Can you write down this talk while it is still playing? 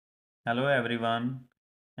Hello everyone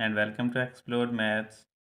and welcome to Explore Maths.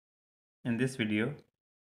 In this video,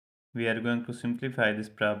 we are going to simplify this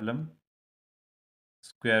problem.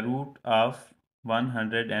 Square root of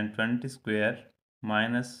 120 square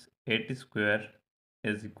minus 80 square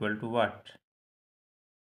is equal to what?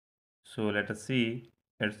 So let us see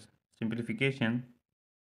its simplification.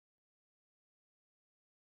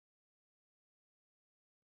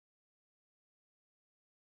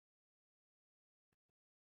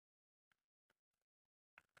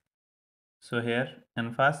 So here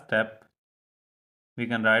in first step, we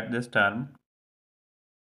can write this term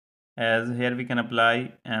as here we can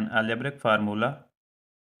apply an algebraic formula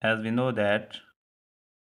as we know that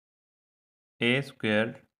a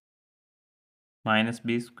squared minus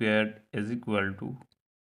b squared is equal to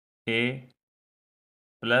a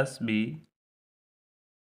plus b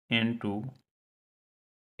into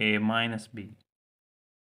a minus b.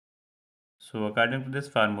 So according to this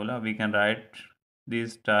formula, we can write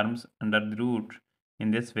these terms under the root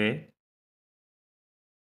in this way: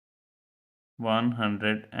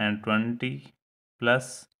 120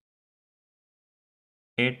 plus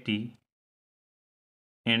 80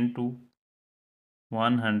 into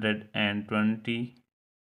 120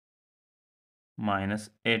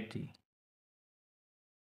 minus 80,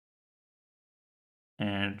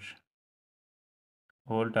 and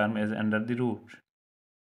whole term is under the root.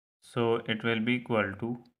 So it will be equal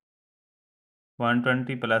to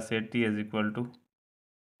 120 plus 80 is equal to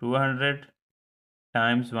 200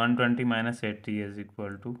 times 120 minus 80 is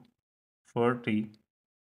equal to 40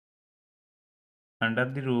 under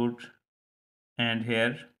the root, and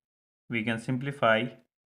here we can simplify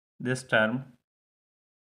this term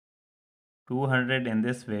 200 in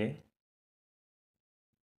this way: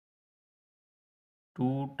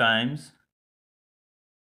 2 times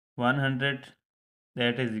 100,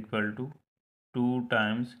 that is equal to 2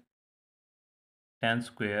 times 10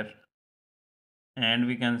 square, and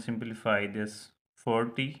we can simplify this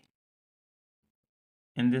 40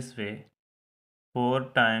 in this way: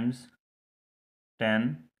 4 times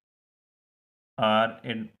 10, or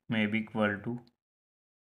it may be equal to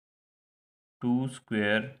 2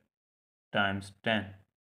 square times 10.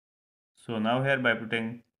 So now here by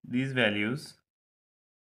putting these values,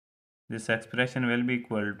 this expression will be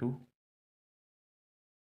equal to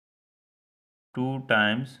 2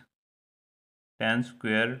 times 10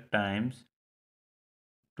 square times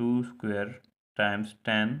 2 square times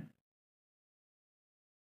 10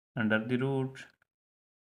 under the root,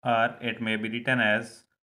 or it may be written as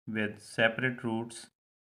with separate roots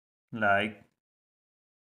like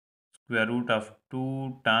square root of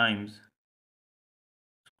 2 times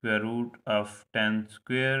square root of 10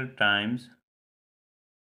 square times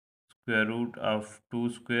square root of 2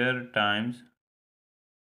 square times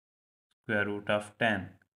square root of 10.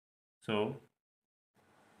 So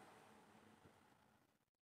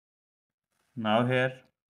now here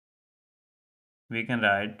we can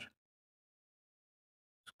write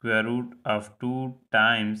square root of 2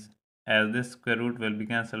 times, as this square root will be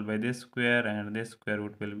cancelled by this square and this square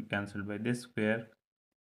root will be cancelled by this square.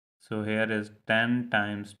 So here is 10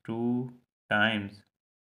 times 2 times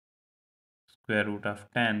square root of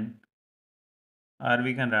 10, or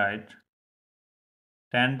we can write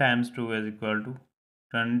 10 times 2 is equal to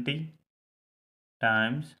 20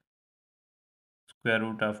 times square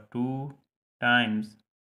root of 2 times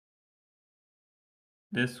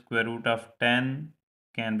this square root of 10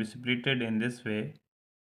 can be separated in this way: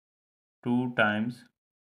 2 times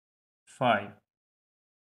 5.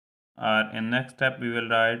 Or in next step we will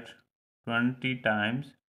write 20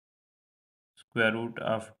 times square root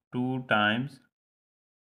of 2 times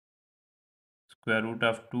square root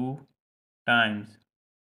of 2 times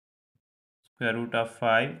square root of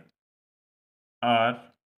 5, or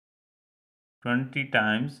 20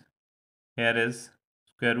 times, here is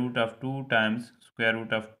square root of 2 times square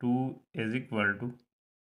root of 2 is equal to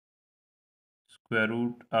square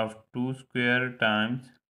root of 2 square times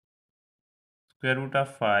square root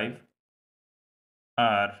of 5,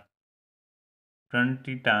 or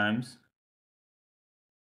 20 times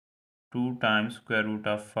 2 times square root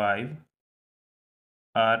of 5,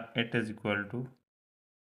 or it is equal to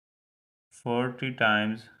 40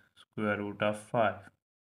 times square root of 5.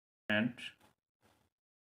 And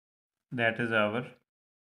that is our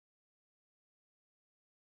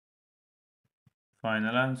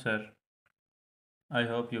final answer. I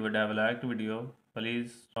hope you would have liked the video.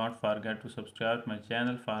 Please don't forget to subscribe my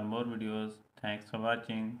channel for more videos. Thanks for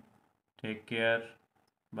watching. Take care.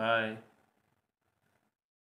 Bye.